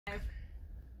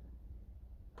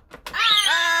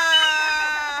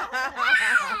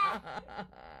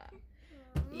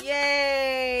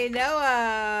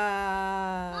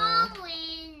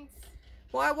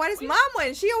Why does Mom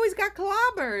win? She always got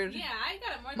clobbered. Yeah, I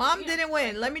got it more than Mom didn't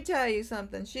win. Let me tell you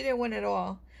something. She didn't win at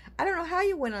all. I don't know how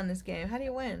you win on this game. How do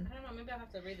you win? I don't know. Maybe I'll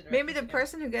have to read the directions. Maybe the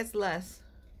person who gets less.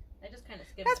 I just kind of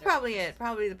skipped. That's probably it.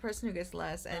 Probably the person who gets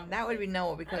less. And that would be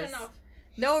Noah, because I don't know.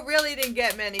 Noah really didn't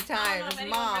get many times. I don't know if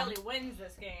anyone Mom really wins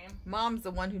this game. Mom's the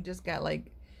one who just got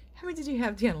like, how many did you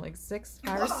have, Deanna? Like 5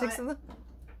 or 6 of them?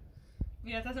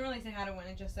 Yeah, it doesn't really say how to win.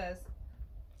 It just says.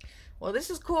 Well, this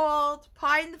is called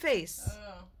pie in the face.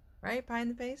 Oh. Right? Pie in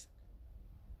the face?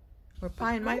 Or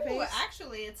pie in my face?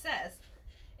 Actually, it says,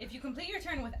 if you complete your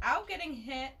turn without getting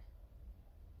hit,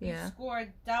 you score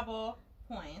double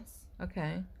points.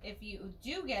 Okay. If you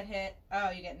do get hit,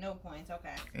 you get no points.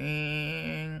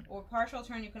 Okay. Or partial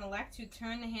turn, you can elect to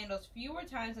turn the handles fewer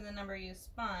times than the number you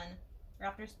spun. Or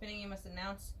after spinning, you must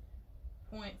announce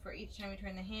point for each time you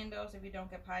turn the handles. If you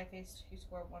don't get pie faced, you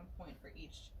score 1 point for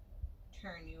each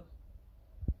turn you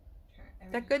turn.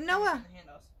 Is that good, Noah?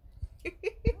 I'm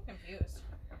confused.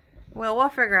 Well, we'll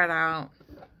figure it out.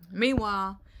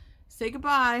 Meanwhile, say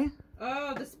goodbye.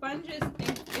 Oh, the sponges.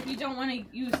 If you don't want to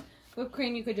use whipped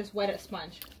cream, you could just wet a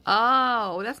sponge.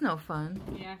 Oh, that's no fun.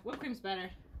 Yeah, whipped cream's better.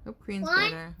 Whipped cream's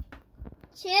better.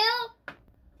 2,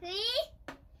 3,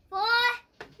 4,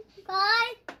 5,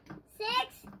 6,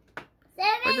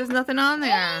 7. But there's nothing on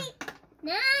there. 8,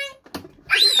 9.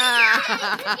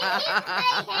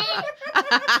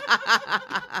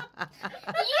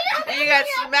 You got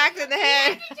smacked in the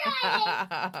head.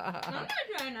 I'm not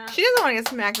trying to. She doesn't want to get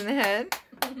smacked in the head.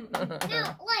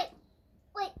 No,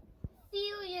 like,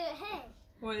 feel your head.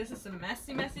 Boy, this is a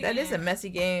messy game. That is a messy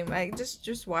game. I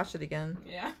just watch it again.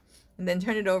 Yeah. And then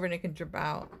turn it over and it can drip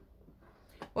out.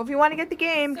 Well, if you want to get the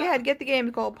game, go ahead, get the game.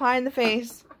 It's called Pie in the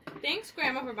Face. Thanks,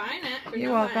 Grandma, for buying it.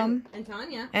 You're welcome. And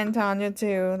Tanya. And Tanya,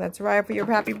 too. That's right, for your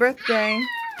happy birthday.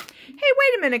 Hey,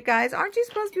 wait a minute, guys. Aren't you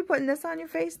supposed to be putting this on your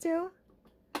face, too?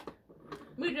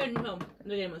 We didn't know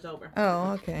the game was over.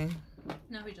 Oh, okay.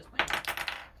 No, we just played.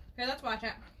 Okay, let's watch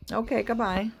it. Okay,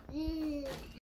 goodbye.